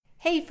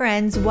Hey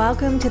friends,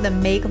 welcome to the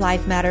Make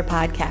Life Matter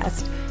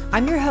podcast.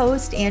 I'm your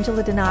host,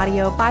 Angela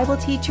Donadio, Bible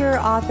teacher,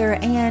 author,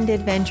 and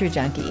adventure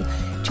junkie.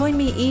 Join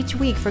me each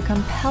week for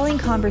compelling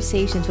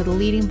conversations with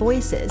leading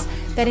voices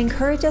that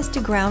encourage us to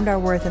ground our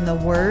worth in the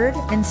Word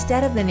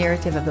instead of the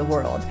narrative of the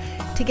world.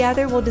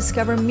 Together, we'll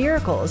discover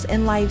miracles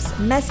in life's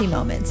messy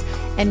moments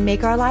and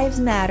make our lives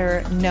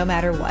matter no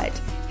matter what.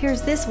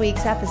 Here's this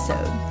week's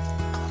episode.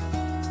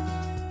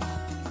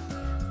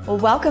 Well,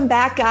 welcome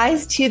back,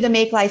 guys, to the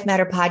Make Life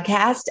Matter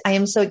podcast. I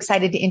am so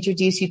excited to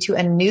introduce you to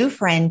a new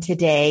friend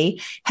today.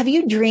 Have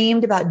you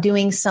dreamed about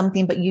doing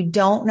something, but you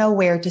don't know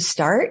where to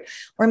start?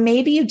 Or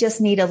maybe you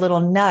just need a little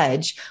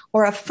nudge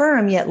or a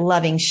firm yet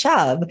loving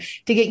shove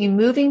to get you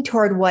moving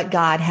toward what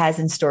God has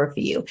in store for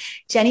you.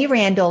 Jenny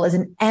Randle is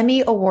an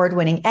Emmy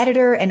award-winning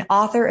editor, an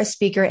author, a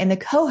speaker, and the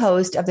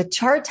co-host of the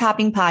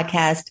chart-topping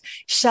podcast,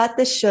 Shut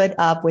the Should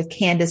Up with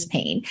Candace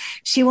Payne.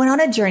 She went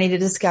on a journey to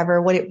discover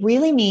what it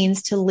really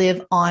means to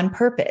live on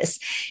purpose.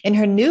 In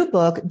her new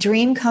book,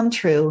 Dream Come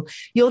True,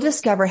 you'll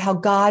discover how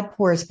God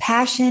pours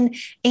passion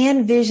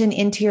and vision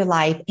into your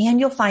life, and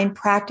you'll find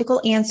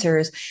practical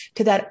answers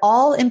to that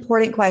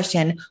all-important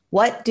question,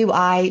 what do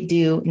I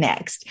do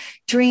next?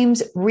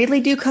 Dreams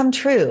really do come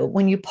true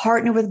when you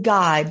partner with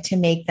God to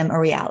make them a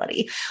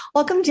reality.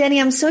 Welcome,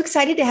 Jenny. I'm so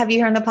excited to have you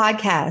here on the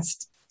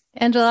podcast.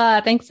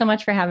 Angela, thanks so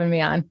much for having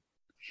me on.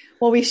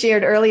 Well, we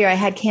shared earlier, I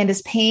had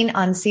Candace Payne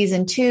on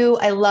season 2.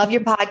 I love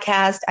your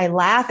podcast. I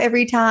laugh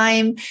every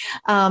time.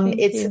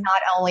 It's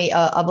not only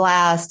a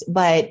blast,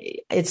 but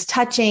it's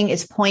touching,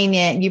 it's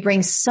poignant. You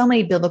bring so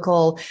many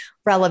biblical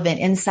relevant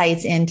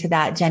insights into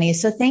that, Jenny.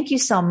 So thank you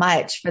so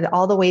much for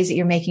all the ways that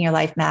you're making your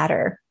life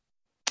matter.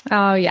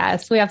 Oh,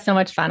 yes. We have so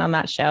much fun on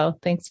that show.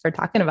 Thanks for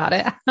talking about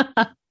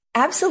it.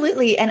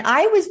 Absolutely. And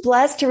I was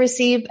blessed to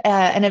receive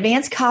an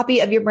advance copy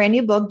of your brand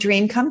new book,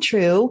 Dream Come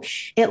True.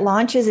 It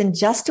launches in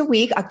just a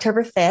week,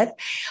 October 5th.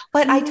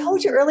 But I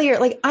told you earlier,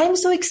 I'm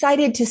so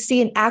excited to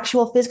see an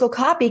actual physical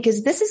copy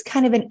because this is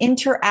kind of an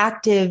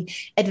interactive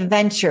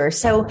adventure.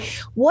 So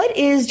what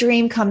is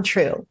Dream Come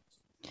True?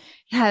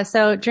 Yeah.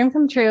 So Dream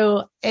Come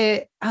True,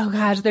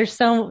 there's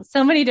so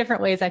many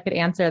different ways I could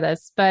answer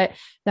this, but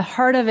the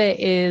heart of it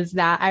is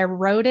that I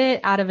wrote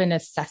it out of a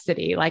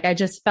necessity. I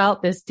just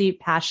felt this deep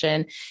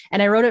passion, and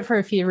I wrote it for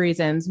a few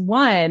reasons.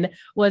 One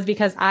was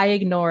because I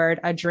ignored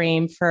a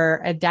dream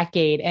for a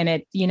decade, and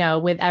it,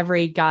 with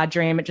every God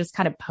dream, it just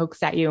kind of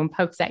pokes at you and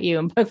pokes at you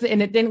and pokes,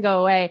 and it didn't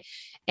go away.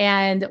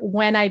 And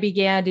when I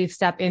began to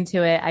step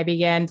into it, I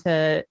began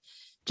to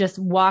just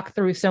walk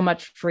through so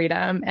much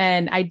freedom,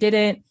 and I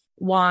didn't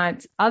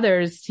want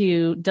others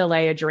to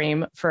delay a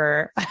dream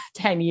for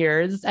 10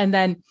 years. And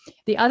then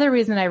the other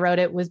reason I wrote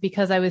it was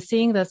because I was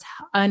seeing this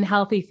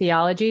unhealthy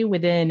theology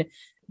within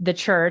the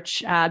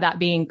church, that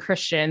being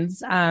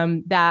Christians,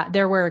 that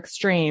there were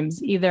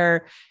extremes.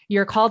 Either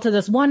you're called to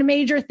this one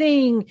major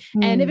thing,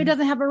 and if it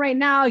doesn't happen right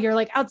now, you're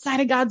outside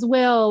of God's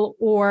will,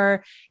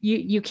 or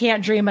you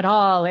can't dream at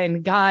all,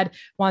 and God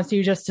wants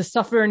you just to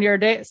suffer in your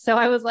day. So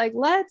I was like,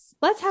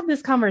 let's have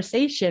this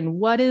conversation.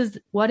 What does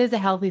a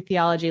healthy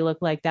theology look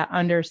like that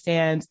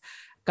understands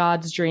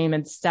God's dream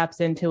and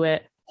steps into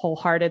it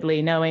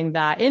wholeheartedly, knowing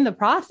that in the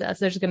process,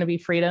 there's going to be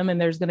freedom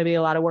and there's going to be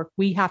a lot of work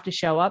we have to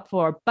show up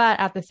for. But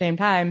at the same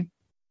time,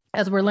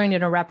 as we're learning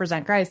to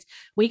represent Christ,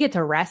 we get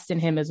to rest in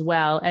him as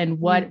well.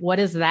 And what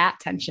does that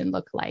tension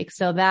look like?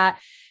 So that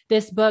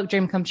this book,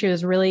 Dream Come True,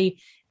 is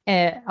really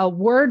a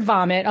word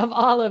vomit of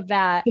all of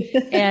that.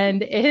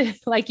 And it,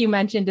 like you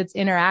mentioned, it's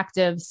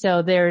interactive.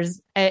 So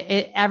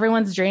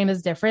everyone's dream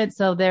is different.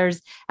 So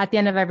at the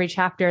end of every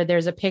chapter,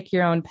 there's a pick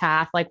your own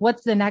path.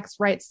 What's the next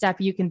right step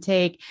you can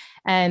take?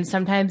 And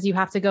sometimes you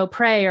have to go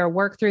pray or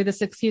work through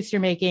this excuse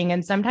you're making.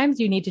 And sometimes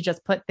you need to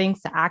just put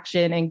things to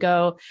action and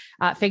go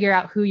figure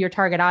out who your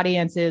target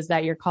audience is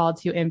that you're called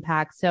to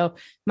impact. So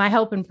my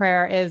hope and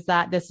prayer is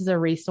that this is a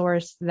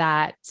resource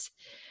that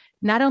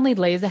not only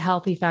lays a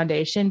healthy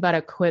foundation, but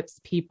equips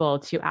people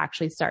to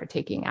actually start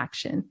taking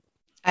action.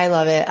 I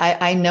love it.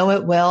 I know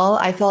it will.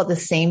 I felt the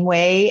same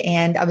way.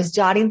 And I was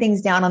jotting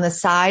things down on the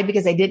side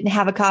because I didn't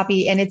have a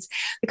copy, and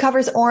the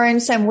cover's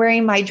orange. So I'm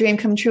wearing my Dream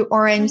Come True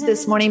orange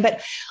this morning,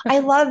 but I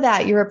love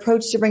that your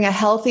approach to bring a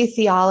healthy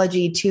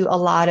theology to a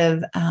lot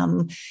of,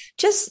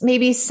 just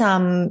maybe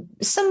some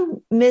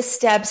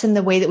missteps in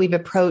the way that we've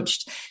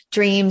approached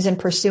dreams and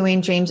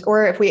pursuing dreams,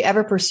 or if we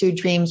ever pursue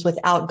dreams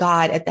without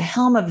God at the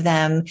helm of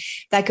them,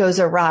 that goes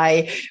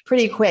awry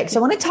pretty quick. So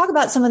I want to talk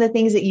about some of the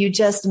things that you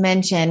just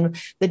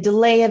mentioned, the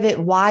delay of it,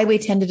 why we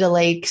tend to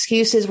delay,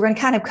 excuses. We're going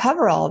to kind of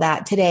cover all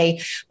that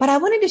today, but I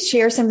wanted to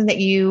share something that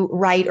you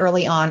write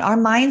early on. Our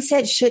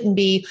mindset shouldn't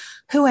be,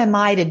 who am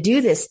I to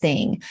do this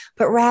thing?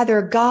 But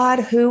rather, God,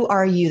 who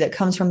are you? That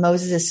comes from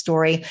Moses'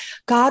 story.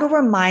 God will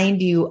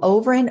remind you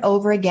over and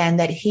over again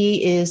that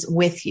he is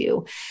with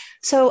you.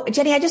 So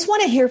Jenny, I just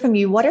want to hear from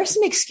you. What are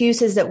some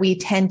excuses that we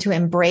tend to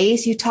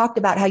embrace? You talked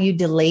about how you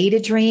delayed a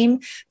dream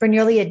for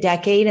nearly a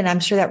decade, and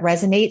I'm sure that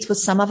resonates with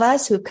some of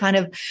us who've kind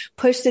of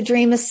pushed the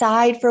dream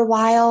aside for a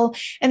while.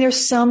 And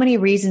there's so many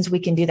reasons we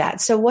can do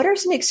that. So what are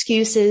some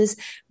excuses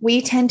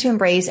we tend to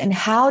embrace, and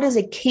how does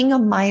a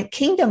kingdom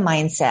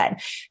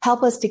mindset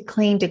help us to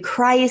cling to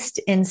Christ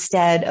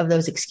instead of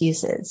those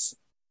excuses?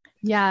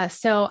 Yeah.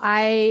 So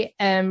I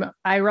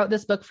wrote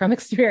this book from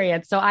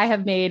experience. So I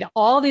have made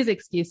all these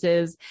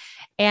excuses,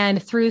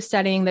 and through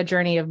studying the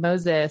journey of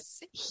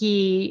Moses,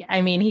 he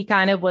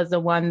kind of was the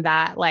one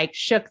that like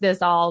shook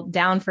this all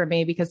down for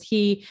me, because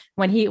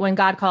when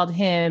God called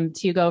him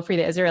to go free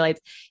the Israelites,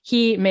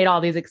 he made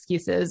all these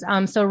excuses.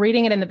 So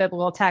reading it in the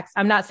biblical text,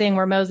 I'm not saying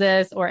we're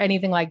Moses or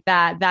anything like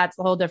that. That's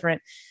a whole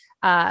different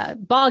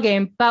ball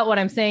game. But what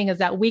I'm saying is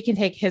that we can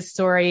take his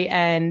story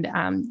and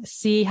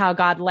see how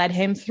God led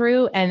him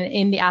through, and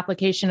in the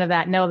application of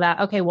that, know that,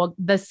 okay, well,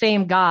 the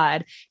same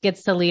God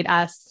gets to lead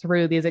us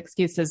through these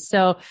excuses.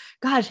 So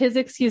gosh, his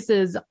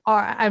excuses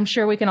are, I'm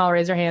sure we can all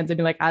raise our hands and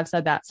be like, I've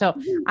said that. So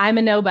I'm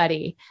a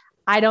nobody.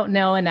 I don't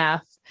know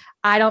enough.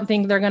 I don't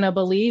think they're going to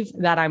believe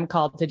that I'm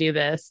called to do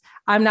this.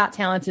 I'm not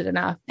talented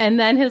enough. And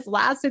then his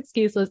last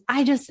excuse was,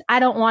 I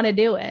don't want to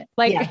do it.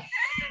 Like, yeah.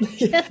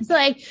 It's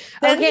like,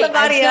 okay,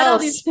 somebody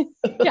else.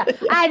 Yeah,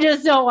 I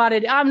just don't want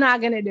to. I'm not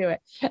going to do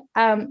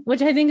it.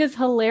 Which I think is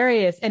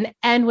hilarious.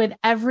 And with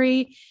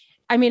every,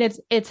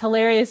 it's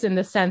hilarious in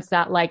the sense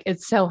that like,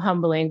 it's so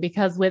humbling,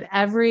 because with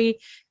every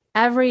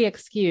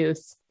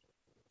excuse,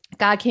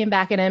 God came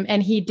back at him,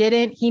 and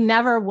he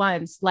never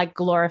once like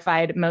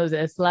glorified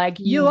Moses. Like,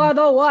 you are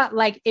the what?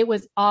 Like, it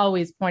was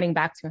always pointing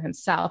back to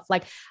himself.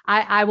 Like,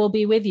 I will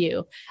be with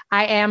you.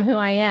 I am who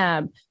I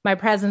am. My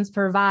presence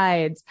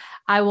provides.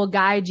 I will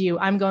guide you.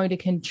 I'm going to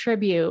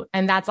contribute.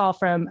 And that's all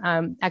from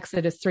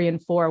Exodus 3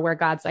 and 4, where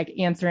God's like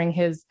answering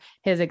his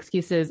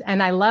excuses.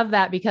 And I love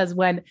that, because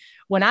when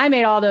I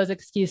made all those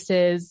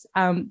excuses,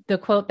 the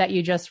quote that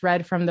you just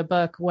read from the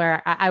book,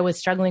 where I was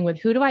struggling with,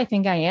 who do I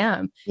think I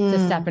am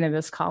to step into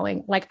this calling?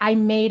 Like, I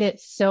made it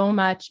so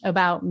much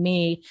about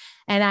me.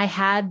 And I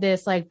had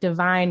this like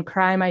divine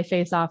cry my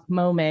face off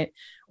moment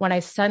when I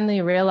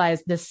suddenly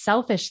realized this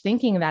selfish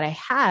thinking that I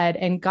had,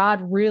 and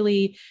God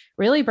really,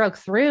 really broke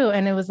through.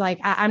 And it was like,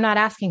 I'm not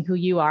asking who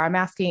you are. I'm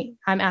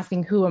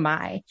asking, who am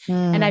I?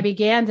 And I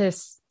began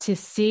to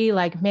see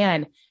like,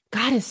 man,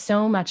 God is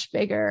so much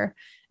bigger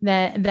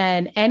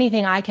than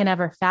anything I can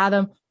ever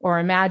fathom or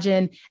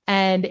imagine.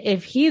 And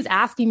if he's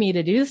asking me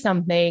to do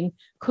something,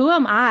 who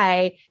am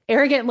I,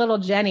 arrogant little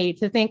Jenny,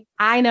 to think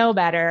I know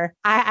better?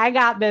 I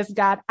got this,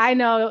 God. I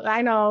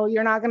know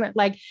you're not going to,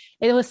 like,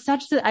 it was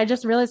I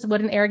just realized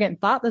what an arrogant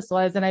thought this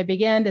was. And I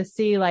began to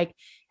see like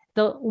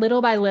the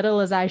little by little,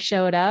 as I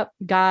showed up,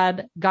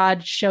 God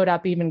showed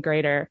up even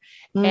greater.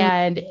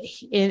 And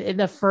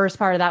the first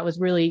part of that was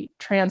really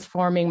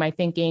transforming my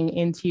thinking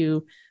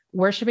into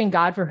worshiping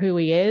God for who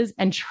he is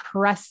and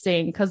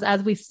trusting, because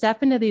as we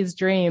step into these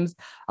dreams,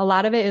 a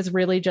lot of it is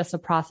really just a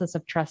process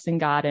of trusting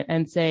God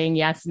and saying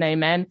yes and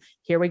amen.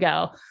 Here we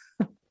go.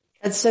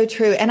 That's so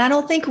true. And I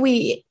don't think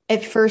we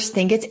at first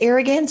think it's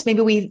arrogance. Maybe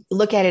we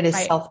look at it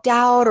as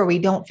self-doubt, or we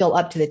don't feel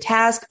up to the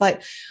task,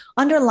 but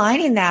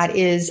underlining that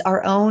is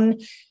our own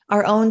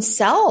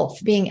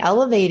self being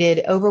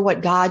elevated over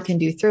what God can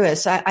do through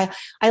us. So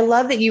I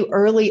love that you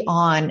early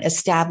on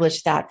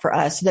established that for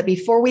us, so that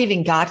before we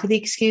even got to the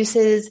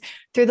excuses,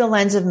 through the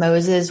lens of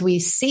Moses, we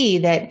see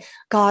that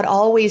God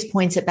always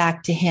points it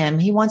back to him.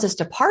 He wants us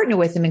to partner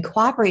with him and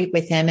cooperate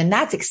with him. And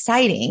that's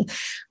exciting,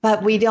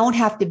 but we don't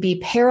have to be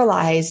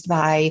paralyzed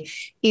by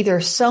either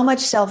so much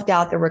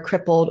self-doubt that we're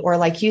crippled, or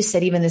like you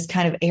said, even this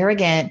kind of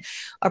arrogant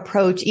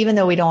approach, even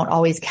though we don't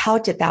always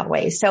couch it that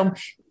way. So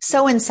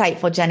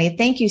insightful, Jenny.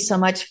 Thank you so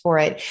much for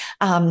it.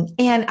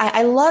 And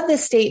I love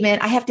this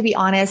statement. I have to be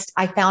honest.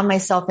 I found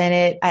myself in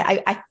it.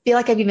 I feel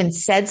like I've even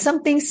said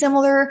something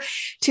similar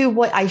to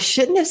what I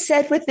shouldn't have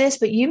said with this,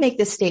 but you make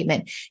this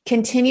statement: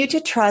 continue to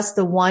trust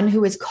the one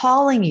who is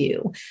calling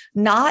you,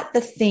 not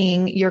the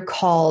thing you're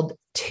called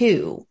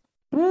to.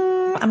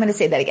 I'm going to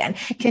say that again.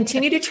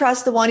 Continue to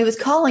trust the one who is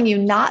calling you,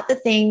 not the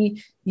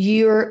thing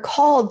you're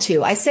called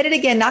to. I said it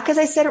again, not because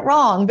I said it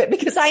wrong, but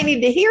because I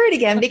need to hear it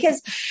again,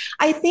 because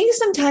I think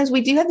sometimes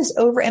we do have this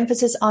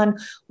overemphasis on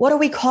what are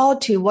we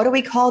called to? What are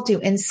we called to?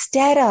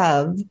 Instead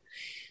of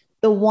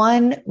the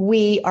one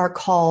we are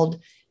called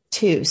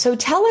to. So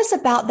tell us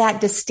about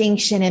that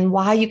distinction and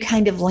why you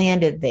kind of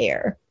landed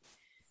there.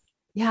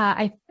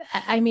 Yeah,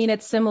 I mean,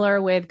 it's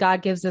similar with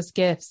God gives us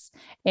gifts,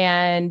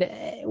 and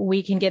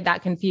we can get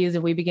that confused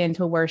if we begin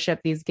to worship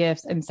these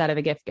gifts instead of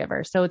the gift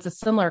giver. So it's a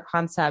similar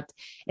concept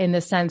in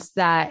the sense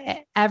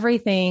that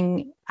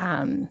everything,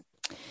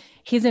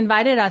 he's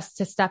invited us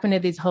to step into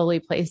these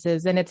holy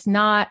places, and it's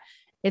not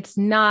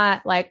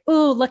like,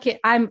 oh, look at,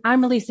 I'm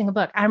releasing a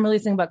book. I'm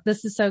releasing a book.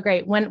 This is so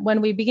great.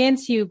 When we begin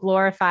to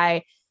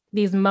glorify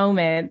these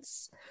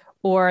moments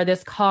or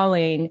this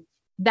calling,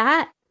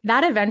 that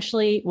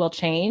eventually will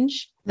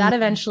change. that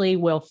eventually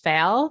will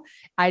fail.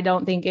 I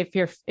don't think if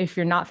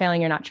you're not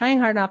failing, you're not trying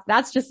hard enough.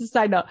 That's just a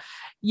side note.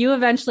 You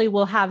eventually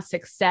will have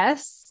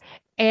success.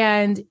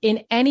 And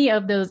in any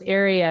of those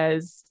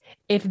areas,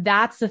 if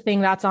that's the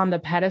thing that's on the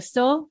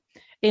pedestal,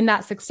 in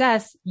that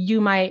success, you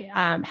might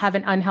have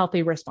an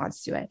unhealthy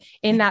response to it.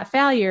 In that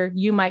failure,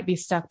 you might be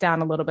stuck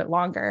down a little bit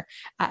longer.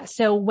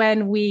 So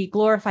when we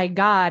glorify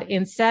God,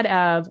 instead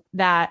of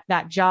that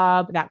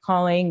job, that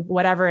calling,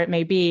 whatever it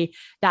may be,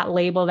 that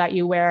label that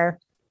you wear,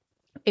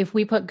 if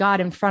we put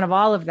God in front of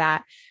all of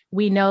that,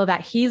 we know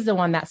that he's the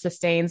one that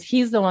sustains.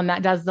 He's the one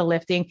that does the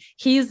lifting.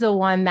 He's the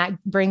one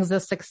that brings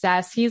us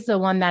success. He's the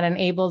one that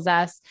enables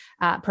us,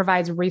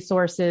 provides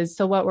resources.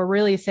 So what we're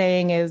really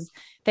saying is,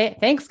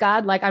 thanks,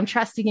 God. Like, I'm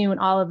trusting you in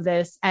all of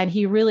this. And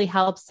he really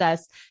helps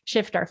us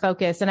shift our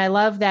focus. And I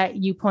love that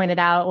you pointed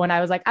out when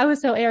I was like, I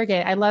was so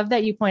arrogant. I love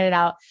that you pointed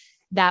out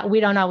that we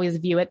don't always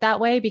view it that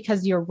way,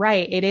 because you're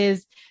right. It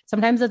is,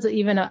 sometimes it's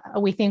even,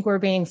 we think we're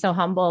being so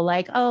humble,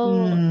 like,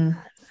 oh,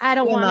 I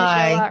don't want to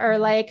show up, or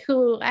like,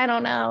 I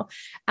don't know.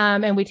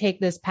 And we take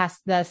this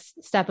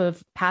step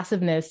of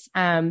passiveness.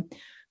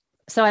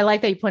 So I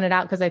like that you pointed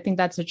out, because I think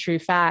that's a true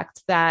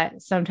fact,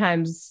 that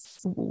sometimes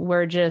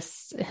we're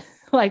just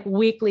like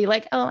weakly,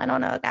 like, oh, I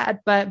don't know, God.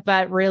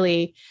 But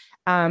really,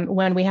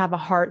 when we have a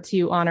heart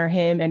to honor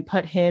him and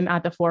put him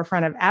at the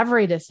forefront of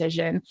every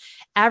decision,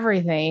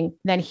 everything,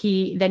 then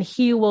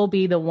he will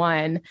be the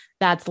one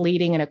that's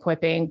leading and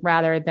equipping,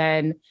 rather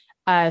than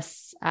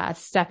us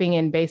stepping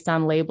in based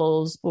on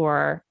labels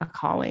or a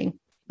calling.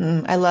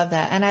 I love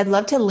that. And I'd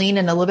love to lean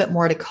in a little bit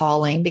more to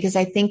calling, because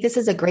I think this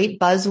is a great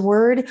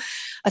buzzword,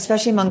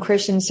 especially among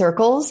Christian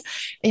circles.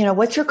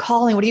 What's your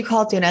calling? What are you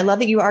called to? And I love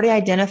that you already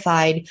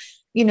identified,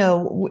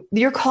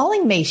 your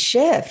calling may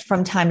shift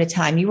from time to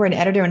time. You were an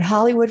editor in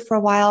Hollywood for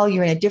a while.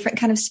 You're in a different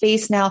kind of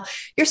space now.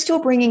 You're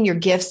still bringing your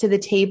gifts to the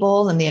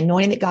table and the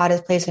anointing that God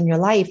has placed in your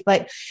life.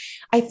 But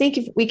I think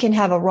if we can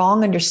have a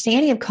wrong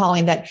understanding of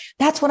calling,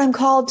 that's what I'm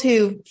called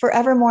to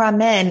forevermore,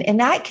 amen. And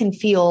that can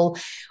feel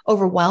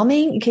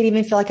overwhelming. It could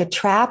even feel like a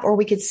trap, or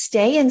we could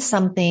stay in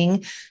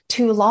something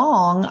too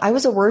long. I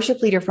was a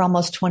worship leader for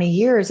almost 20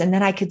 years. And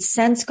then I could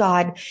sense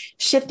God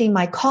shifting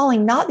my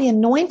calling, not the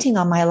anointing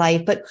on my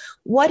life, but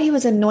what he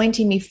was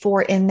anointing me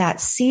for in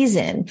that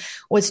season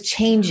was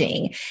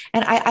changing.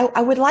 And I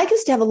would like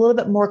us to have a little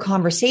bit more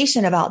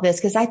conversation about this,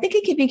 because I think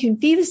it can be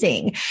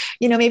confusing.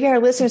 Maybe our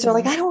listeners are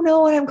like, I don't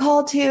know what I'm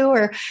called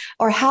to,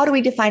 or how do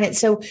we define it?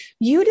 So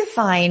you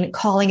define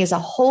calling as a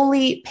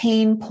holy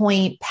pain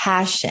point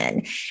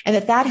passion, and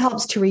that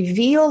helps to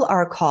reveal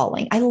our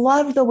calling. I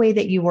love the way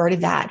that you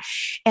worded that.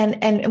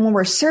 And when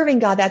we're serving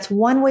God, that's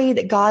one way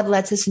that God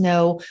lets us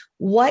know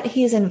what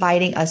he is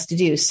inviting us to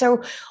do.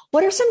 So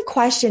what are some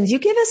questions? You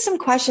give us some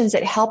questions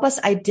that help us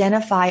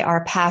identify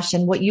our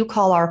passion, what you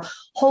call our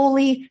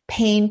holy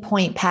pain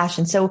point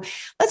passion. So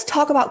let's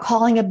talk about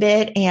calling a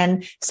bit,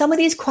 and some of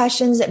these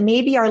questions that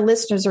maybe our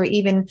listeners are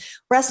even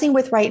wrestling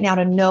with right now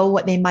to know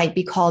what they might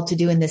be called to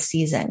do in this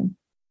season.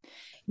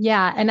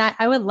 Yeah. And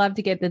I would love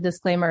to get the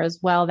disclaimer as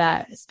well,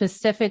 that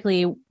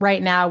specifically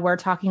right now we're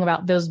talking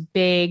about those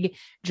big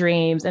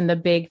dreams and the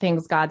big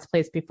things God's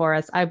placed before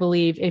us. I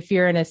believe if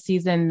you're in a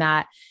season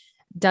that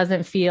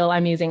doesn't feel,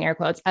 I'm using air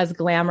quotes, as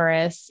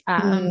glamorous,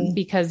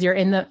 because you're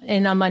in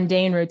a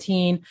mundane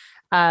routine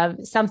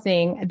of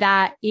something,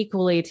 that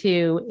equally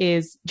too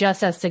is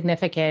just as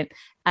significant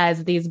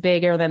as these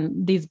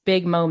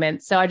big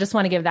moments. So I just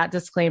want to give that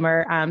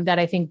disclaimer, that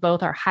I think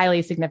both are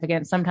highly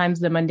significant. Sometimes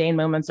the mundane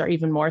moments are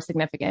even more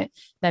significant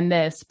than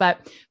this.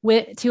 But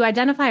to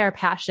identify our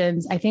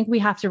passions, I think we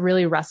have to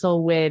really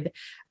wrestle with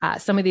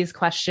some of these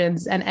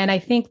questions. And I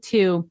think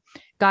too,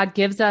 God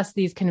gives us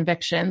these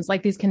convictions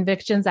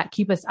that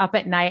keep us up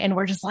at night. And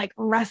we're just like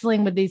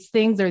wrestling with these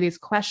things, or these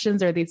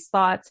questions, or these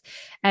thoughts.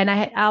 And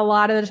a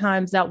lot of the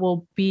times that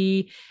will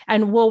be,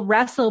 and we'll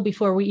wrestle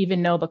before we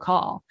even know the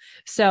call.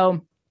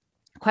 So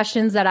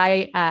questions that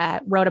I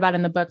wrote about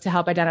in the book to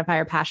help identify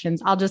our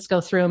passions, I'll just go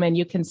through them, and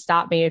you can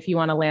stop me if you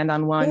want to land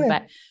on one. Sure.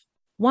 But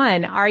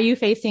 1, are you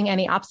facing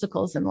any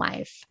obstacles in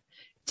life?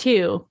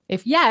 2,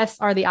 if yes,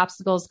 are the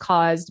obstacles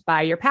caused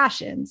by your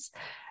passions?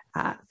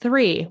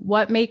 3,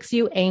 what makes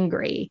you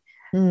angry?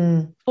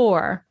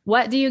 4,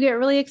 what do you get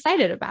really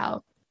excited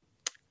about?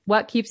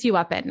 What keeps you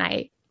up at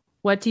night?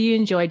 What do you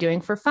enjoy doing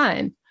for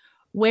fun?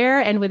 Where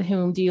and with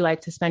whom do you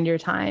like to spend your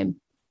time?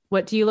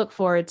 What do you look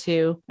forward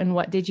to? And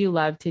what did you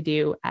love to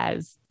do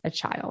as a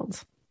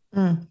child?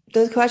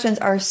 Those questions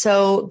are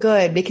so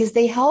good, because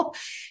they help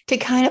to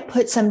kind of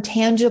put some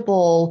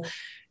tangible,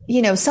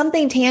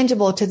 something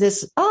tangible to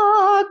this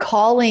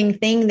calling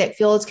thing that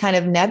feels kind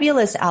of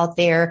nebulous out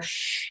there.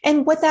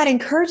 And what that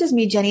encourages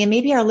me, Jenny, and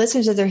maybe our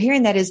listeners, as they're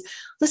hearing that, is,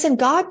 listen,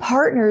 God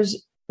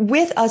partners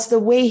with us the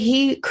way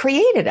he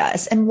created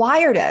us and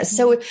wired us.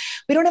 So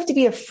we don't have to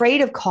be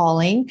afraid of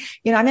calling.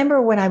 I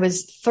remember when I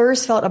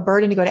first felt a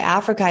burden to go to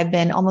Africa. I've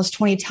been almost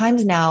 20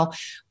 times now,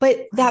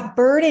 but that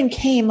burden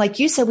came, like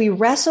you said, we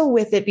wrestle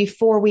with it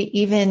before we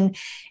even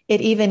it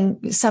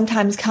even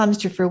sometimes comes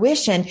to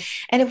fruition.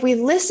 And if we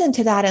listen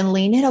to that and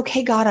lean in,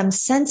 okay, God, I'm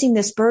sensing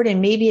this burden.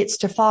 Maybe it's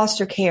to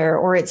foster care,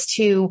 or it's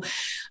to,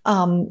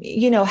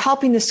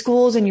 helping the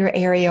schools in your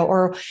area,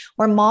 or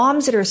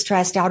moms that are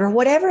stressed out, or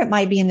whatever it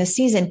might be in the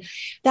season.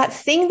 That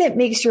thing that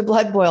makes your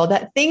blood boil,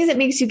 that thing that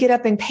makes you get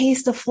up and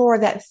pace the floor,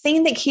 that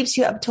thing that keeps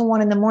you up till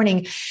 1 a.m.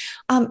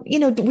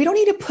 We don't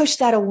need to push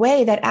that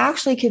away. That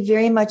actually could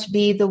very much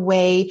be the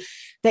way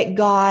that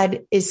God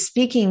is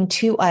speaking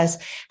to us.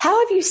 How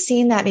have you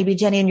seen that, maybe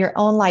Jenny, in your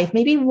own life?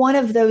 Maybe one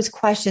of those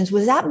questions,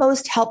 was that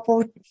most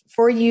helpful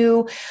for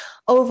you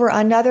over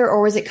another,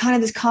 or was it kind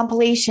of this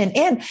compilation?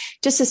 And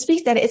just to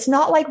speak that, it's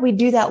not like we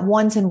do that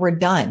once and we're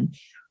done.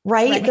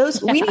 Right.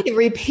 We need to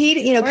repeat,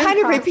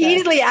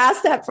 repeatedly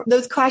ask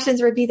those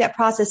questions, repeat that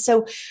process.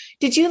 So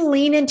did you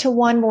lean into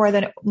one more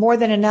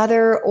than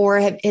another, or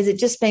has it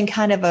just been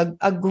kind of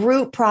a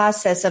group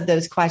process of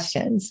those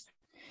questions?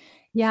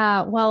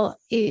 Yeah. Well,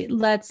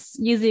 let's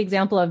use the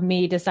example of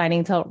me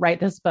deciding to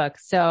write this book.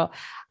 So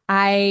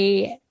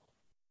when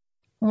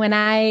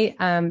I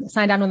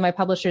signed on with my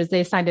publishers,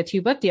 they signed a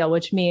 2-book deal,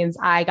 which means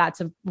I got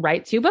to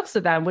write 2 books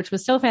with them, which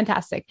was so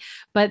fantastic.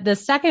 But the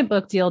second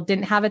book deal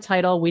didn't have a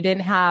title. We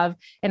didn't have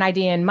an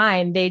idea in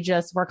mind. They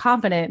just were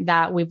confident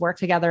that we've worked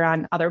together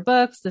on other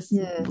books.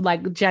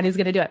 Like Jenny's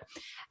going to do it.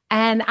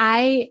 And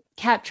I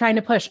kept trying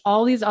to push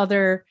all these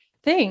other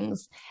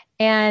things.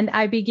 And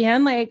I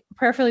began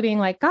prayerfully being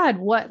like, God,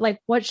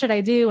 what should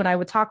I do? And I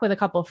would talk with a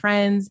couple of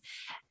friends,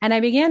 and I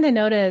began to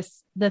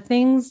notice the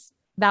things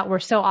that were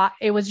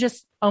it was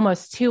just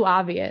almost too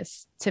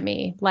obvious to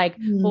me. Well,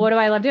 what do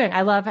I love doing?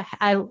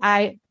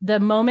 The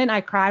moment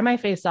I cry my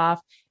face off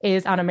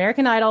is on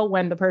American Idol,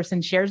 when the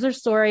person shares their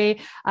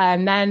story.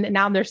 And then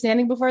now they're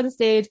standing before the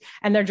stage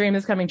and their dream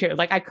is coming true.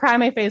 I cry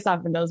my face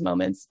off in those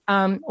moments.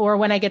 Or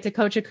when I get to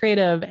coach a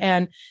creative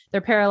and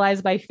they're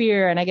paralyzed by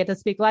fear, and I get to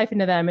speak life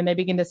into them and they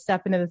begin to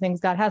step into the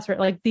things God has for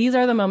it. These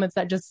are the moments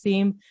that just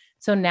seem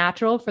so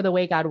natural for the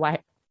way God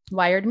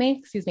wired me,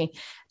 excuse me.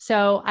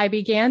 So I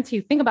began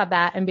to think about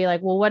that and be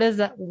like, well, what is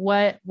that?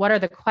 What are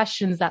the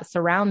questions that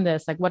surround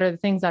this? What are the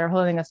things that are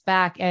holding us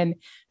back? And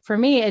for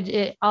me,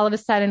 it all of a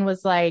sudden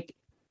was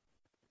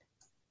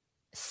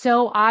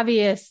so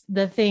obvious,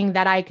 the thing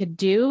that I could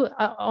do,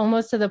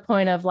 almost to the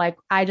point of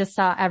I just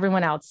saw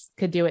everyone else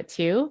could do it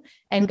too.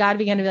 And God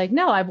began to be like,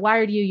 no, I've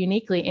wired you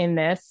uniquely in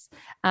this.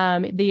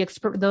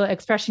 The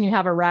expression you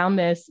have around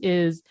this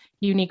is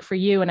unique for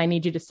you, and I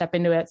need you to step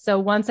into it. So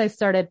once I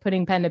started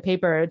putting pen to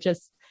paper,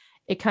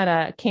 it kind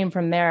of came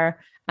from there.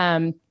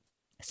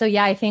 So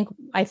yeah, I think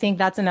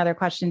that's another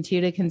question too,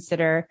 to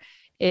consider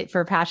it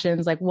for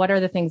passions. What are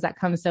the things that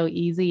come so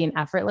easy and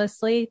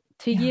effortlessly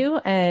to you?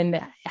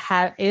 And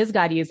is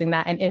God using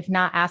that? And if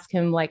not, ask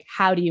him,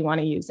 how do you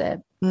want to use it?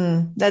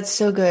 That's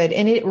so good.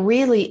 And it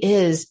really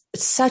is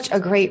such a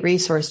great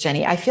resource,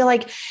 Jenny. I feel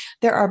like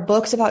there are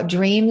books about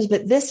dreams,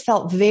 but this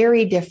felt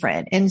very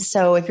different. And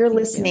so if you're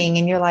listening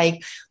and you're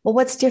like, well,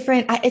 what's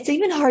different? It's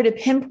even hard to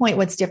pinpoint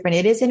what's different.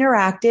 It is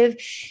interactive.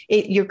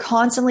 You're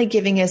constantly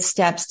giving us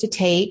steps to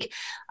take.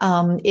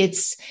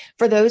 It's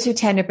for those who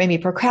tend to maybe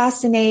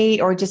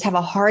procrastinate or just have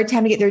a hard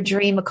time to get their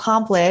dream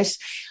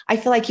accomplished. I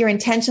feel like your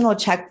intentional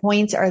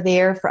checkpoints are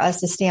there for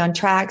us to stay on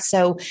track.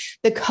 So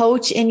the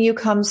coach in you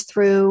comes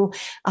through,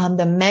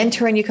 the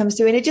mentor in you comes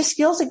through, and it just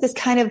feels like this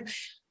kind of,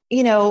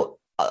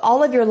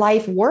 all of your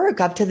life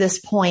work up to this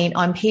point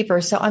on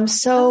paper. So I'm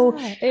so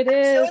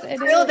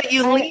thrilled that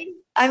you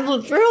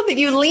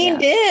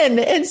leaned in.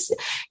 And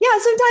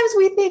sometimes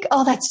we think,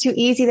 oh, that's too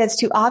easy. That's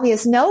too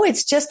obvious. No,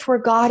 it's just where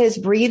God is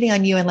breathing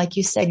on you. And like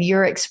you said,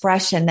 your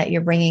expression that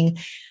you're bringing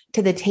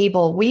to the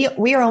table. We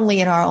are only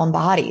in our own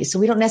bodies. So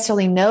we don't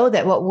necessarily know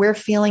that what we're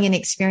feeling and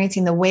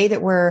experiencing, the way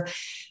that we're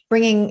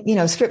bringing,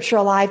 scripture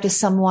alive to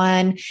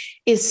someone,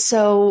 is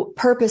so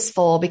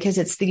purposeful, because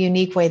it's the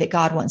unique way that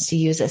God wants to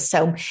use us.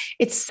 So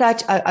it's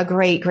such a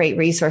great, great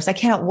resource. I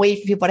cannot wait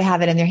for people to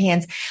have it in their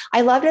hands.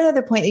 I loved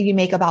another point that you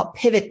make about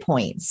pivot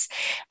points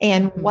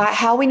and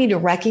how we need to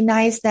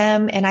recognize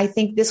them. And I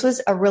think this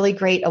was a really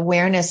great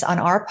awareness on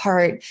our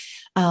part,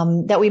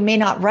 that we may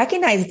not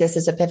recognize this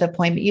as a pivot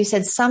point, but you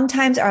said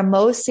sometimes our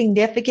most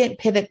significant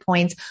pivot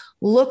points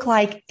look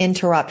like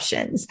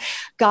interruptions.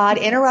 God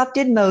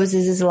interrupted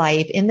Moses'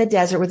 life in the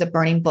desert with a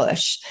burning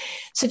bush.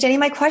 So Jenny,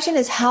 my question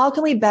is, how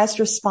can we best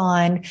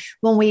respond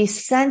when we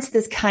sense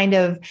this kind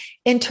of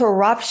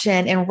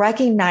interruption, and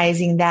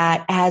recognizing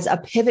that as a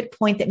pivot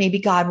point that maybe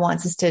God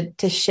wants us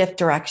to shift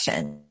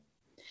direction?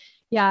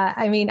 Yeah.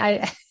 I mean,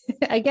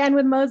 again,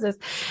 with Moses,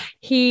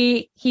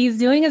 he's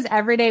doing his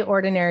everyday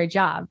ordinary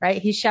job,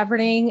 right? He's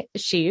shepherding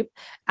sheep.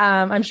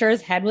 I'm sure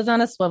his head was on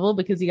a swivel,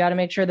 because you got to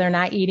make sure they're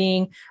not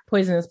eating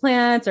poisonous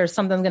plants or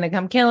something's going to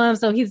come kill him.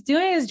 So he's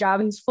doing his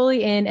job. He's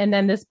fully in. And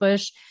then this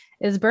bush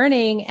is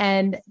burning.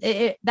 And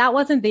that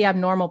wasn't the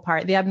abnormal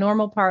part. The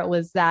abnormal part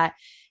was that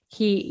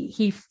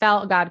he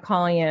felt God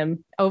calling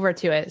him over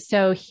to it.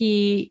 So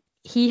he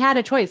had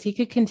a choice. He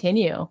could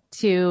continue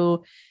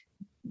to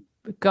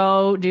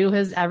go do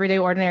his everyday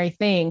ordinary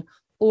thing,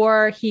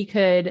 or he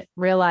could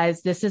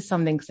realize this is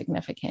something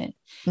significant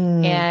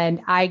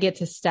and I get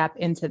to step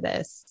into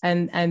this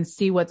and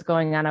see what's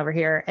going on over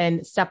here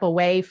and step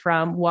away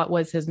from what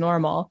was his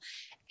normal.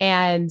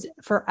 And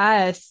for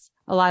us,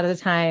 a lot of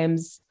the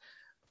times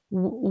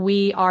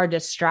we are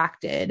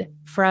distracted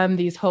from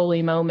these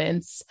holy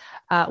moments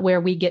where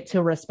we get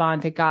to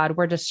respond to God.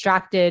 We're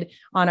distracted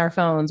on our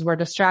phones. We're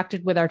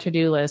distracted with our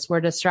to-do list.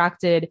 We're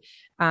distracted.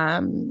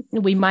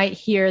 We might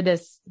hear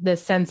this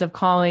sense of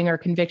calling or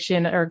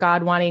conviction or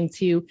God wanting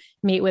to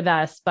meet with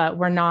us, but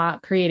we're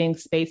not creating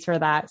space for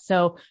that.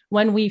 So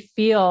when we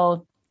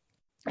feel,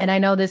 and I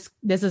know this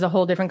is a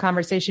whole different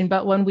conversation,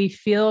 but when we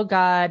feel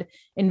God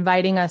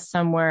inviting us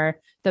somewhere,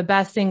 the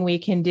best thing we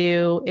can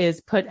do is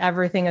put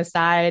everything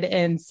aside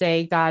and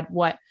say, God,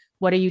 what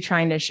are you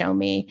trying to show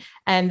me?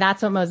 And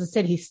that's what Moses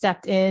did. He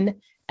stepped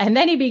in and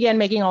then he began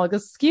making all the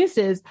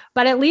excuses,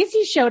 but at least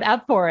he showed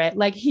up for it.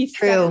 Like he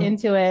stepped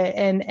into it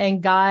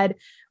and God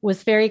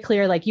was very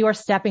clear, like you are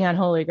stepping on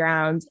holy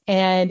ground.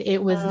 And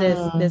it was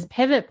this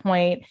pivot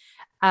point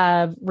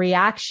of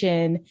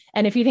reaction.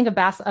 And if you think of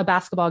a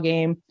basketball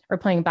game or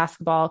playing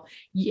basketball,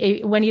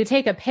 when you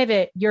take a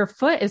pivot, your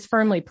foot is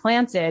firmly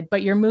planted,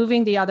 but you're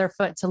moving the other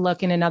foot to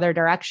look in another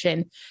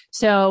direction.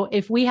 So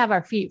if we have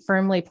our feet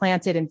firmly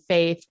planted in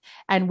faith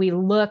and we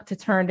look to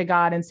turn to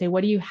God and say,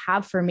 what do you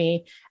have for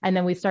me? And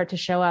then we start to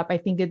show up. I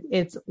think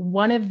it's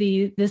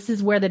this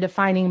is where the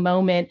defining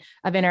moment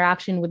of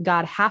interaction with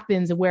God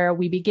happens, where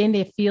we begin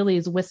to feel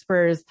these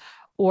whispers,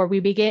 or he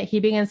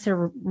begins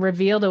to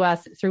reveal to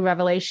us through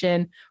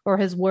revelation or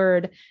his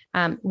word,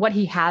 what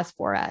he has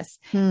for us.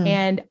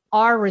 And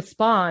our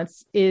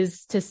response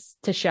is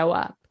to show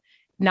up,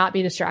 not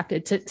be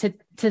distracted,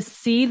 to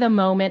see the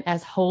moment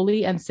as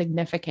holy and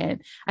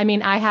significant. I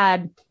mean, I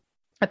had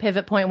a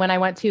pivot point when I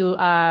went to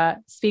a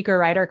speaker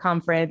writer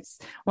conference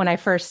when I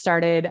first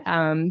started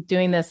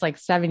doing this like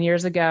 7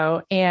 years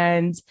ago.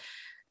 And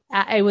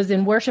I was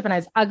in worship and I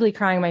was ugly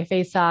crying my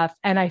face off.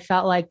 And I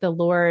felt like the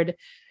Lord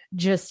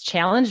just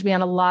challenged me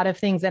on a lot of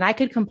things, and I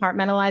could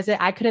compartmentalize it.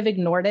 I could have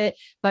ignored it,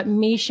 but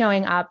me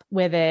showing up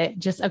with it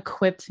just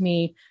equipped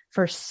me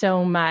for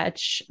so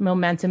much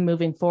momentum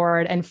moving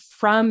forward. And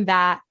from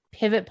that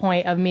pivot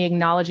point of me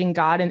acknowledging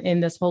God in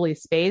this holy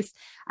space,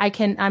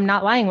 I'm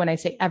not lying when I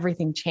say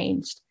everything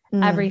changed.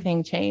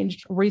 Everything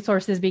changed.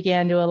 Resources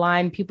began to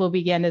align. People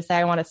began to say,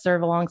 I want to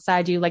serve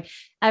alongside you. Like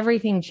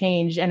everything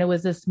changed. And it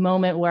was this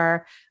moment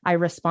where I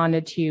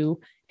responded to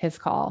his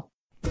call.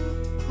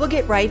 We'll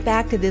get right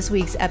back to this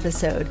week's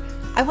episode.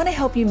 I want to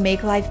help you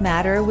make life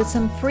matter with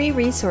some free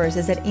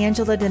resources at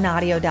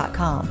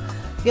angeladonadio.com.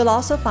 You'll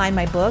also find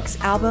my books,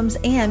 albums,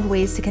 and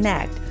ways to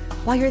connect.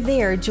 While you're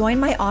there, join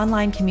my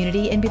online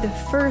community and be the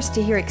first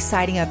to hear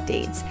exciting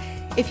updates.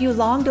 If you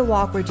long to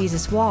walk where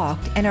Jesus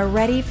walked and are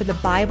ready for the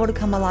Bible to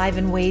come alive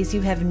in ways you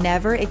have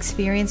never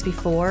experienced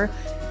before,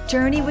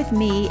 journey with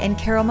me and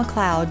Carol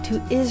McLeod to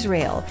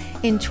Israel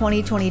in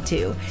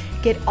 2022.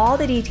 Get all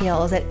the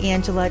details at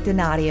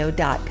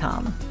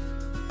angeladonadio.com.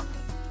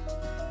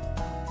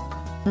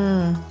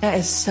 That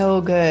is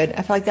so good.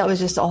 I feel like that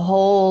was a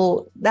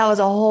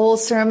whole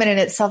sermon in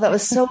itself. That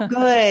was so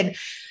good.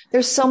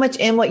 There's so much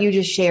in what you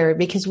just shared,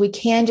 because we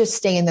can just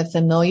stay in the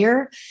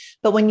familiar.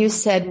 But when you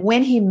said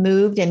when he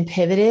moved and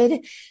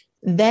pivoted,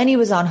 then he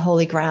was on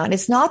holy ground.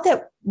 It's not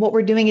that what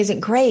we're doing isn't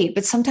great,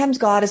 but sometimes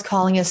God is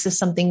calling us to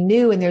something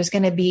new, and there's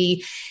going to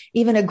be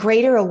even a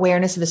greater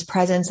awareness of his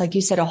presence. Like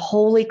you said, a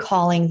holy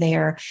calling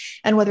there.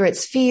 And whether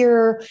it's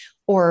fear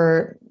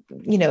or,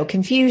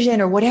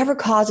 confusion or whatever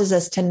causes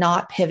us to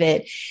not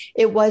pivot,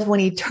 it was when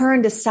he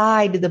turned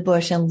aside to the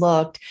bush and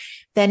looked,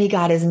 then he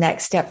got his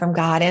next step from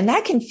God. And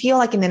that can feel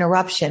like an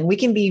interruption. We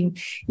can be,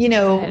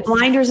 Yes.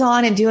 blinders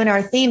on and doing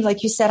our themes.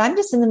 Like you said, I'm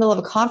just in the middle of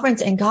a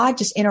conference and God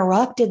just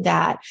interrupted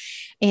that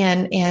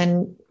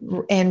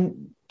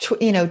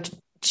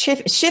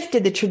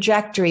shifted the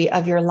trajectory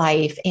of your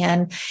life.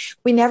 And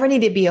we never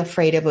need to be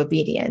afraid of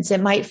obedience.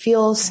 It might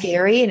feel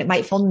scary and it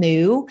might feel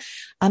new.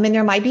 And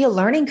there might be a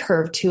learning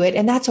curve to it,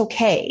 and that's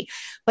okay.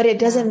 But it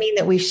doesn't mean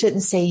that we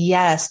shouldn't say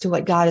yes to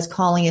what God is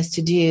calling us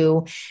to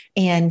do.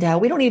 And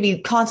we don't need to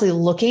be constantly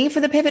looking for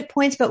the pivot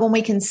points, but when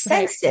we can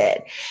sense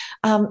it,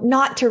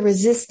 not to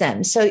resist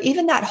them. So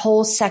even that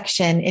whole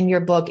section in your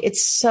book,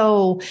 it's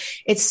so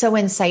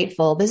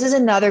insightful. This is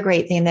another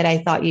great thing that I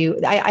thought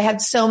I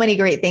have so many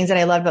great things that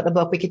I love about the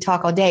book. We could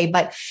talk all day,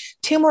 but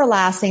two more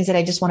last things that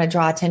I just want to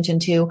draw attention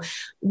to.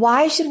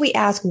 Why should we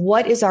ask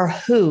what is our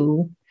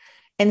who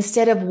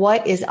instead of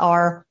what is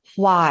our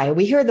why?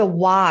 We hear the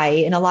why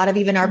in a lot of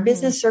even our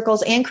business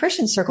circles and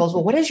Christian circles.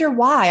 Well, what is your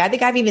why? I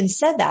think I've even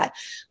said that,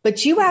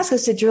 but you ask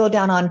us to drill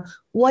down on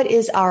what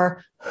is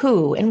our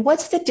who and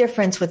what's the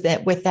difference with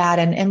that.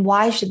 And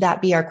why should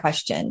that be our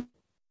question?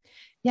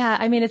 Yeah.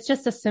 I mean, it's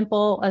just a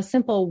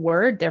simple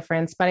word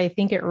difference, but I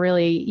think it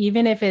really,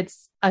 even if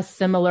it's a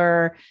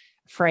similar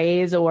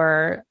phrase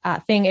or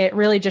thing, it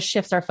really just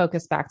shifts our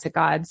focus back to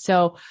God.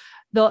 So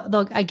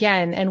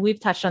again, and we've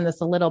touched on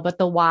this a little, but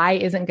the why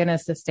isn't going to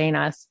sustain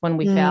us when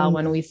we fail,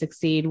 when we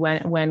succeed,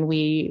 when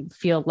we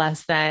feel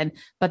less than,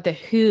 but the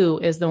who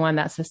is the one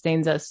that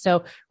sustains us.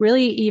 So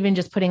really even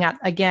just putting out,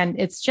 again,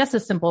 it's just a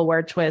simple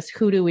word twist.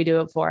 Who do we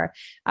do it for?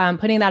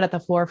 Putting that at the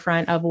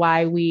forefront of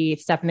why we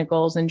step into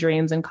goals and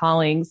dreams and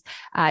callings,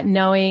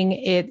 knowing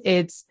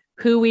it's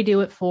who we do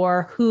it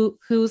for,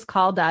 who's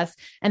called us.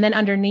 And then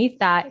underneath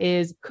that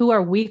is who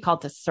are we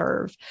called to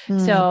serve?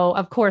 So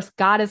of course,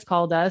 God has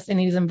called us and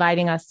he's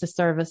inviting us to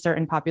serve a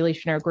certain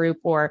population or group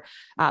or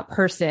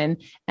person.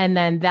 And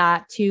then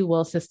that too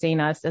will sustain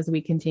us as we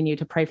continue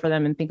to pray for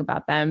them and think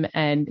about them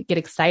and get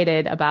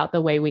excited about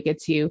the way we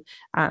get to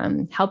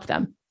help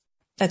them.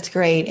 That's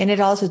great. And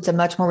it's a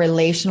much more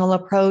relational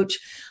approach.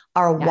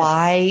 Our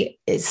why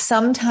is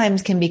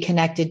sometimes can be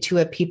connected to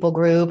a people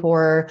group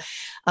or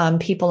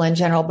people in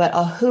general, but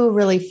a who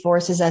really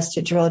forces us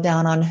to drill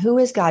down on who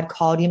has God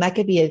called you. That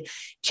could be a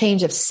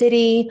change of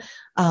city.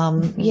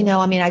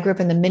 I grew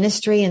up in the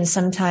ministry and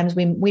sometimes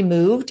we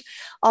moved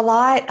a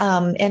lot.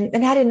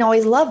 And I didn't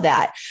always love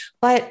that,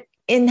 but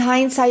in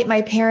hindsight,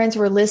 my parents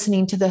were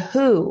listening to the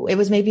who. It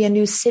was maybe a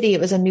new city.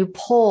 It was a new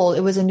pull. It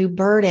was a new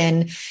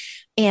burden.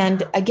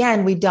 And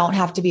again, we don't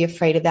have to be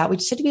afraid of that. We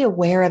just have to be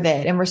aware of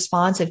it and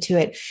responsive to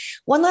it.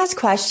 One last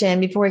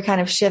question before we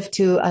kind of shift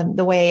to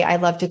the way I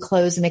love to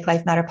close the Make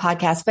Life Matter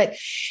podcast.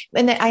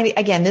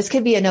 Again, this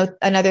could be another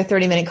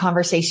 30-minute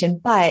conversation,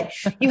 but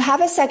you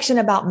have a section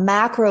about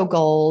macro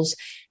goals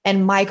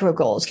and micro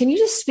goals. Can you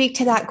just speak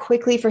to that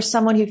quickly for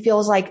someone who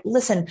feels like,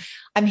 listen,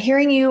 I'm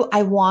hearing you.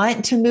 I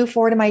want to move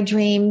forward in my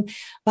dream,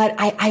 but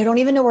I don't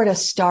even know where to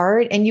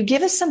start. And you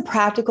give us some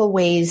practical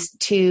ways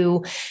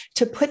to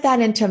put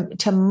that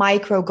into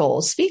micro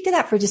goals. Speak to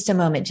that for just a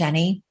moment,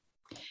 Jenny.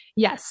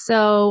 Yes.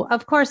 So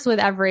of course, with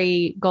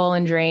every goal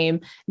and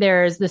dream,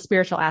 there's the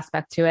spiritual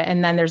aspect to it.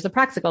 And then there's the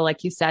practical,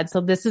 like you said. So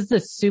this is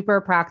the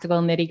super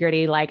practical nitty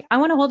gritty. Like, I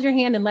want to hold your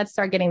hand and let's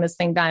start getting this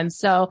thing done.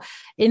 So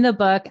in the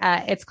book,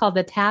 it's called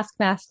the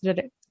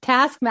Taskmaster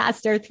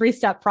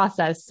 3-step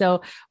process.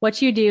 So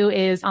what you do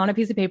is on a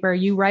piece of paper,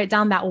 you write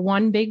down that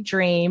one big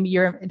dream.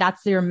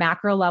 That's your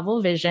macro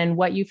level vision,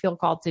 what you feel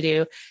called to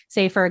do.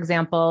 Say, for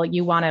example,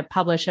 you want to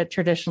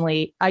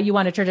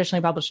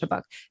traditionally publish a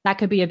book. That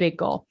could be a big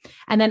goal.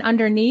 And then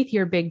underneath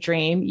your big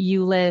dream,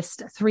 you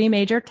list 3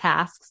 major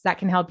tasks that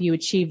can help you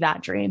achieve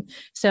that dream.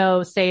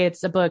 So say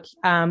it's a book,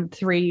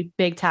 3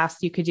 big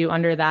tasks you could do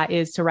under that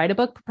is to write a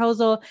book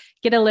proposal,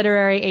 get a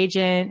literary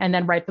agent, and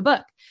then write the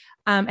book.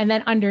 And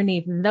then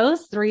underneath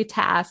those 3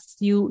 tasks,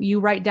 you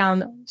write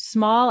down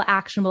small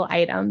actionable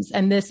items.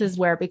 And this is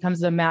where it becomes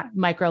the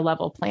micro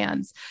level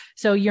plans.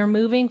 So you're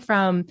moving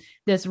from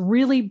this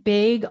really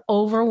big,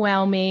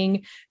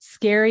 overwhelming,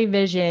 scary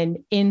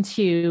vision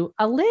into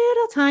a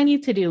little tiny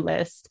to-do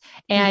list.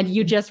 And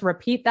you just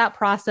repeat that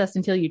process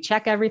until you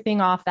check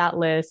everything off that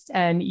list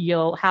and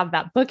you'll have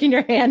that book in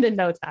your hand in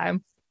no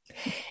time.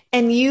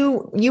 And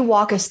you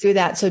walk us through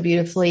that so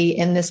beautifully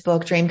in this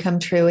book, Dream Come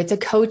True. It's a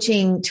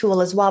coaching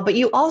tool as well, but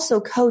you also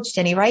coach,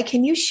 Jenny, right?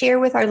 Can you share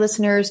with our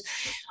listeners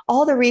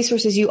all the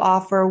resources you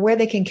offer, where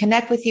they can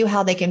connect with you,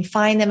 how they can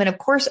find them, and of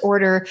course,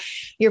 order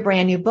your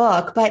brand new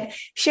book, but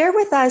share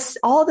with us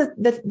all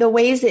the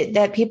ways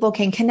that people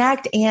can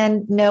connect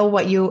and know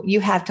what you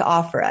have to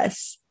offer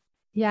us.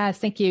 Yes,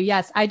 thank you.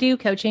 Yes, I do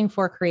coaching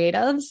for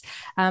creatives.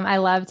 I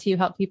love to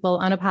help people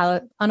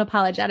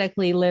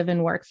unapologetically live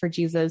and work for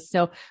Jesus.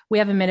 So we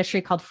have a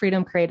ministry called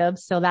Freedom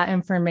Creatives. So that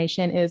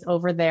information is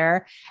over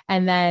there.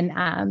 And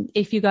then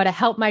if you go to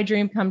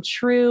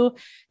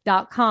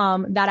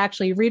helpmydreamcometrue.com, that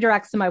actually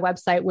redirects to my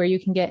website where you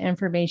can get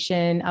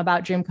information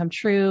about Dream Come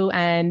True.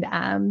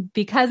 And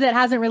because it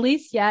hasn't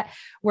released yet,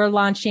 we're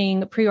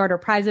launching pre-order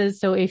prizes.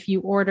 So if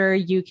you order,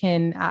 you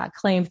can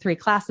claim 3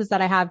 classes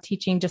that I have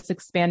teaching, just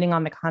expanding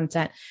on the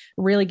content,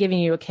 really giving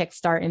you a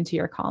kickstart into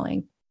your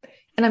calling.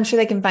 And I'm sure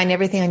they can find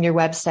everything on your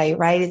website,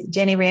 right? It's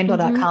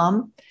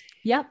jennyrandle.com.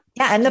 Yep.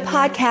 Yeah. And the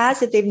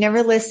podcast, if they've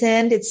never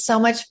listened, it's so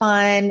much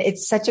fun.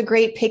 It's such a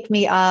great pick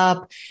me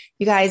up.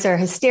 You guys are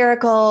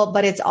hysterical,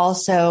 but it's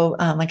also,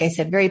 like I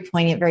said, very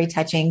poignant, very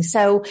touching.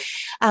 So,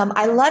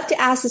 I love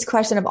to ask this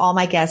question of all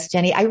my guests,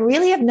 Jenny. I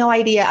really have no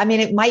idea. I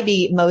mean, it might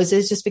be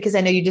Moses just because I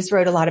know you just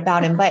wrote a lot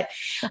about him, but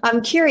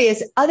I'm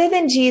curious, other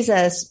than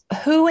Jesus,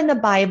 who in the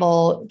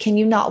Bible can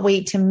you not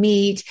wait to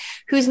meet?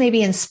 Who's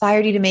maybe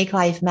inspired you to make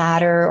life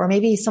matter? Or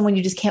maybe someone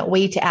you just can't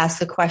wait to ask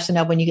the question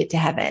of when you get to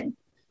heaven?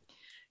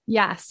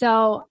 Yeah.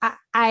 So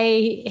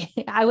I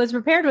was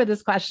prepared with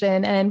this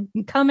question, and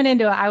coming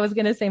into it, I was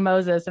going to say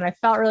Moses, and I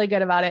felt really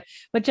good about it,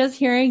 but just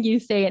hearing you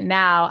say it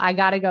now, I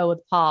got to go with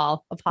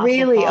Paul. Apostle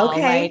really? Paul.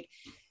 Okay. Like,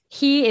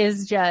 he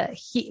is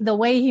the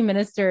way he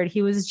ministered,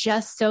 he was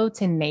just so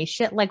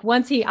tenacious. Like,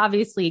 once he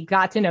obviously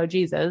got to know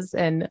Jesus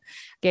and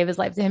gave his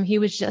life to him, he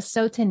was just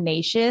so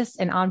tenacious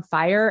and on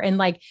fire and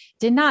like,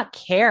 did not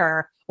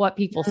care what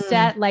people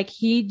said. Like,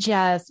 he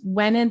just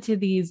went into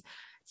these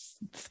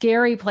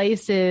scary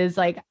places,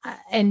 like,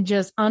 and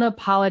just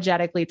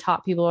unapologetically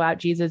taught people about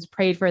Jesus,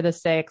 prayed for the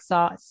sick,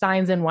 saw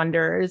signs and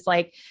wonders.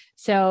 Like,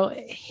 so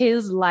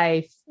his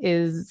life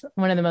is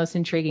one of the most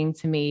intriguing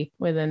to me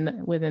within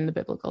the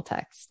biblical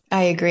text.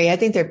 I agree. I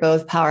think they're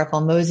both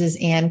powerful, Moses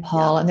and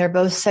Paul, and they're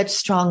both such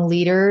strong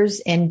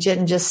leaders and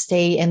didn't just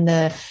stay in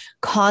the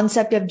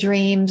concept of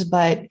dreams,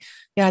 but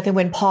I think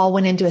when Paul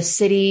went into a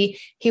city,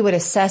 he would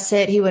assess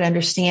it. He would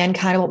understand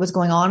kind of what was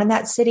going on in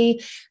that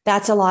city.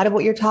 That's a lot of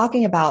what you're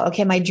talking about.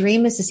 Okay, my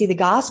dream is to see the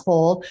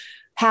gospel.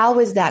 How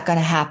is that going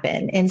to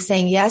happen? And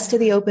saying yes to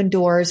the open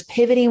doors,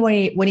 pivoting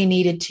when he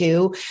needed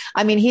to.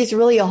 I mean, he's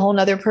really a whole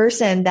nother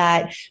person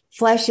that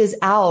fleshes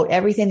out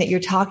everything that you're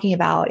talking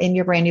about in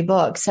your brand new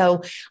book.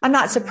 So I'm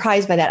not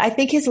surprised by that. I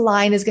think his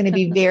line is going to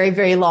be very,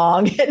 very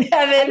long in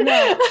heaven.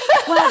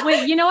 Well,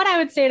 wait, you know what I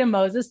would say to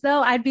Moses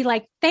though? I'd be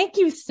like, thank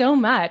you so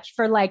much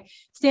for like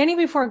standing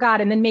before God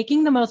and then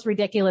making the most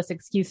ridiculous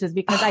excuses,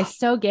 because I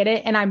so get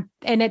it. And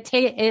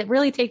it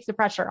really takes the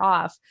pressure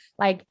off.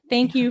 Like,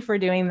 thank you for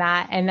doing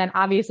that. And then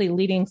obviously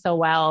leading so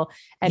well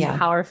and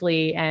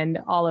powerfully and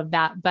all of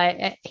that. But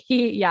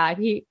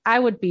I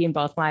would be in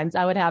both lines.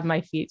 I would have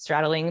my feet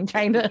straddling and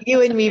trying to.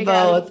 You and me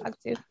both.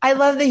 I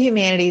love the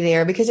humanity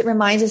there because it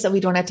reminds us that we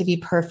don't have to be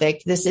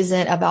perfect. This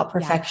isn't about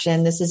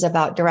perfection. Yes. This is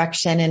about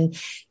direction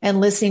and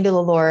listening to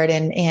the Lord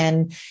and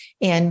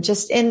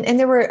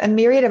there were a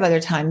myriad of other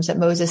times that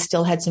Moses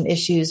still had some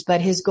issues,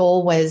 but his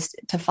goal was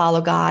to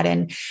follow God.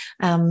 And,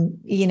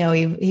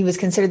 he was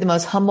considered the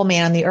most humble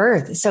man on the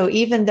earth. So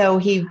even though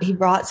he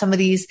brought some of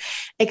these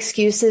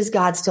excuses,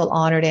 God still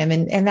honored him.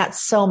 And that's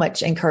so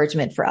much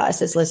encouragement for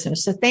us as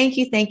listeners. So thank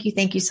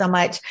you so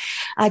much.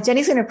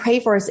 Jenny's going to pray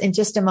for us in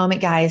just a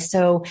moment, guys.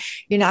 So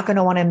you're not going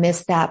to want to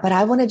miss that, but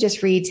I want to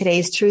just read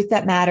today's Truth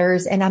That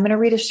Matters. And I'm going to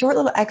read a short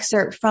little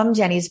excerpt from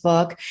Jenny's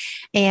book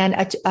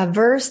and a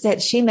verse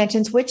that she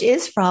mentions, which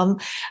is from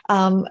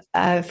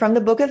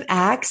the book of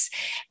Acts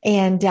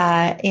and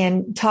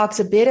talks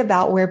a bit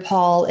about where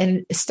Paul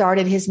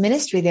started his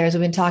ministry there, as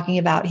we've been talking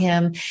about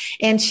him.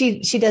 And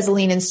she does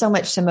lean in so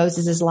much to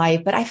Moses's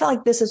life, but I felt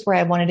like this is where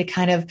I wanted to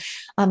kind of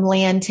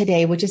land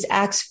today, which is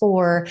Acts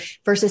 4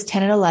 verses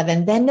 10 and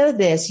 11. Then know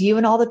this, you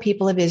and all the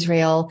people of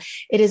Israel,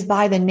 it is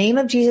by the name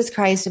of Jesus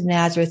Christ of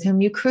Nazareth,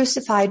 whom you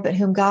crucified, but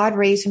whom God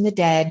raised from the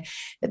dead,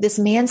 that this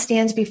man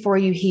stands before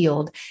you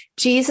healed.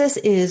 Jesus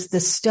is the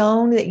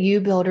stone that you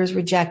builders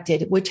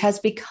rejected, which has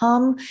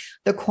become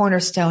the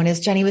cornerstone. As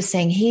Jenny was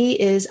saying, he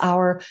is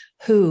our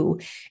who.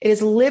 It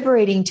is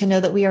liberating to know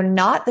that we are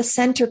not the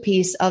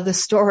centerpiece of the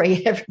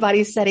story.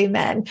 Everybody said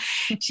amen.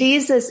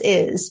 Jesus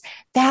is.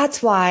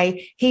 That's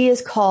why he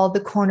is called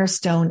the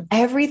cornerstone.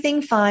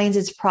 Everything finds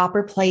its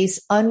proper place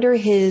under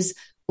his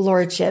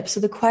lordship. So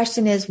the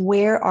question is,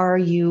 where are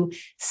you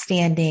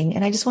standing?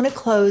 And I just want to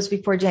close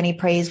before Jenny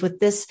prays with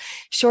this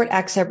short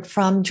excerpt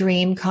from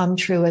Dream Come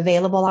True,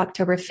 available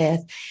October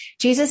 5th.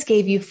 Jesus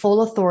gave you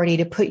full authority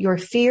to put your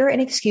fear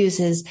and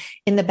excuses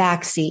in the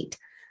back seat.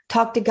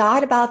 Talk to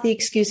God about the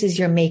excuses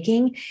you're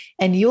making,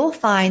 and you'll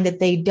find that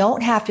they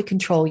don't have to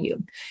control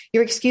you.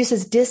 Your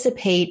excuses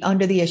dissipate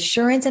under the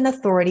assurance and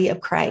authority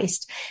of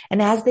Christ.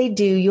 And as they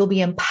do, you'll be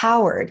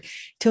empowered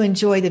to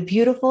enjoy the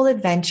beautiful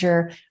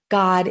adventure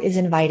God is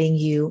inviting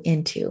you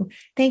into.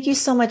 Thank you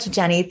so much,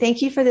 Jenny.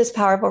 Thank you for this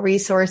powerful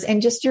resource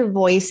and just your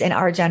voice in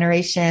our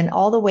generation,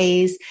 all the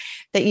ways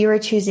that you are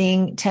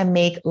choosing to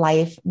make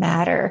life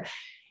matter.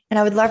 And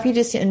I would love for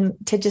you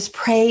to just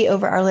pray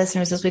over our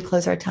listeners as we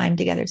close our time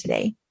together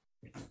today.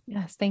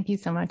 Yes, thank you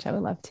so much. I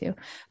would love to.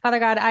 Father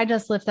God, I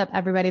just lift up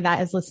everybody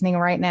that is listening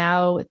right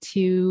now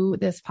to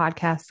this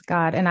podcast,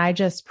 God. And I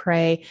just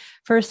pray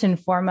first and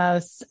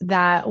foremost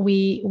that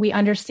we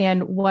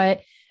understand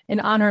what an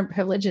honor and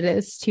privilege it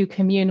is to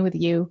commune with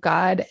you,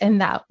 God,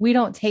 and that we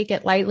don't take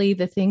it lightly,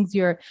 the things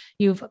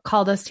you've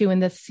called us to in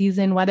this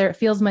season, whether it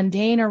feels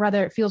mundane or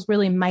whether it feels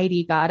really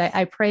mighty, God.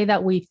 I pray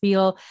that we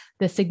feel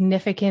the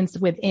significance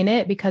within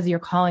it because you're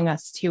calling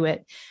us to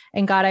it.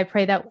 And God, I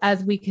pray that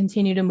as we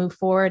continue to move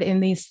forward in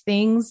these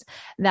things,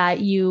 that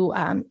you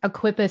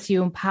equip us,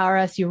 you empower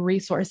us, you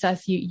resource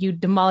us, you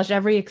demolish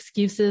every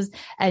excuses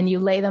and you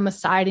lay them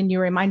aside and you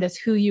remind us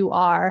who you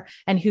are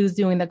and who's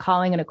doing the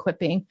calling and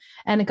equipping.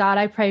 And God,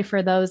 I pray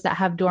for those that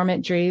have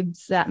dormant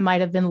dreams that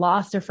might have been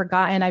lost or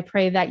forgotten. I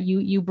pray that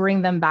you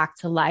bring them back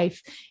to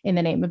life in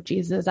the name of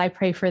Jesus. I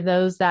pray for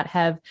those that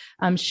have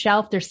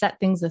shelved or set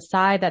things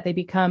aside, that they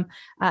become,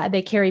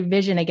 they carry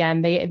vision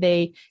again.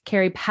 They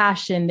carry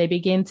passion. They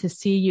begin to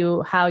see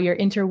you, how you're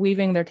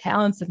interweaving their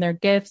talents and their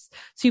gifts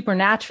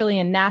supernaturally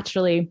and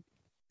naturally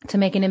to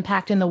make an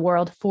impact in the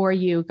world for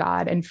you,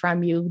 God, and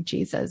from you,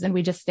 Jesus. And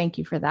we just thank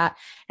you for that.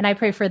 And I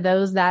pray for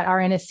those that are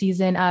in a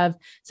season of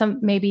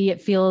maybe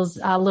it feels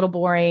a little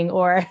boring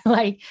or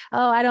like,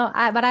 oh,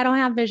 but I don't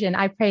have vision.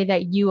 I pray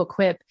that you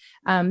equip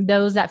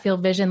Those that feel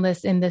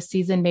visionless in this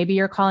season, maybe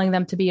you're calling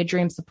them to be a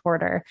dream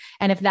supporter.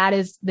 And if that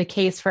is the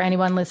case for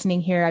anyone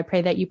listening here, I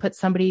pray that you put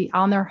somebody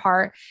on their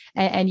heart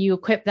and you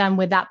equip them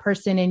with that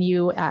person, and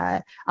you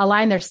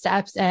align their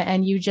steps,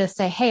 and you just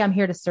say, hey, I'm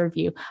here to serve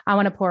you. I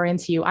want to pour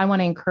into you. I want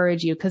to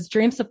encourage you, because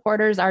dream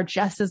supporters are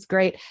just as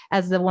great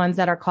as the ones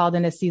that are called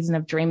in a season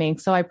of dreaming.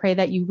 So I pray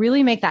that you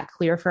really make that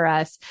clear for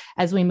us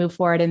as we move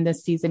forward in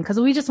this season, because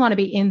we just want to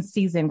be in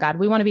season, God.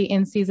 We want to be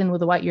in season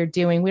with what you're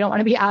doing. We don't want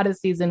to be out of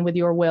season with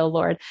your will,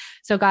 Lord.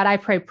 So God, I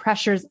pray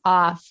pressures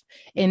off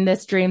in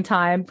this dream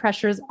time,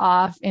 pressures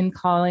off in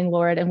calling,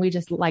 Lord. And we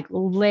just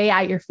lay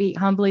at your feet,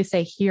 humbly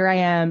say, here I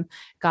am,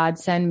 God,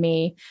 send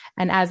me.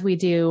 And as we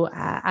do,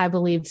 I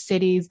believe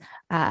cities,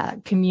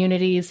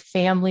 communities,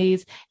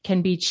 families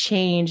can be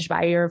changed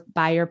by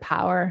your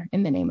power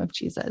in the name of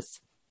Jesus.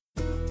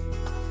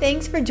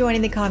 Thanks for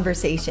joining the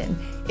conversation.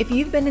 If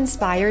you've been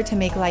inspired to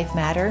make life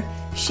matter,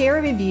 share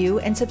a review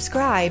and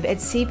subscribe at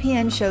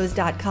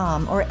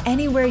cpnshows.com or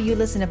anywhere you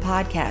listen to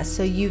podcasts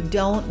so you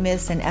don't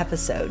miss an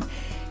episode.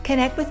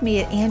 Connect with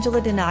me at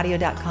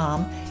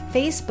angeladonadio.com,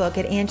 Facebook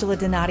at Angela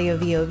Donadio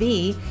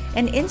VOV,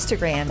 and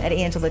Instagram at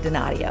Angela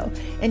Donadio.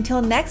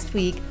 Until next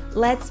week,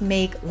 let's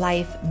make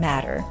life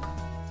matter.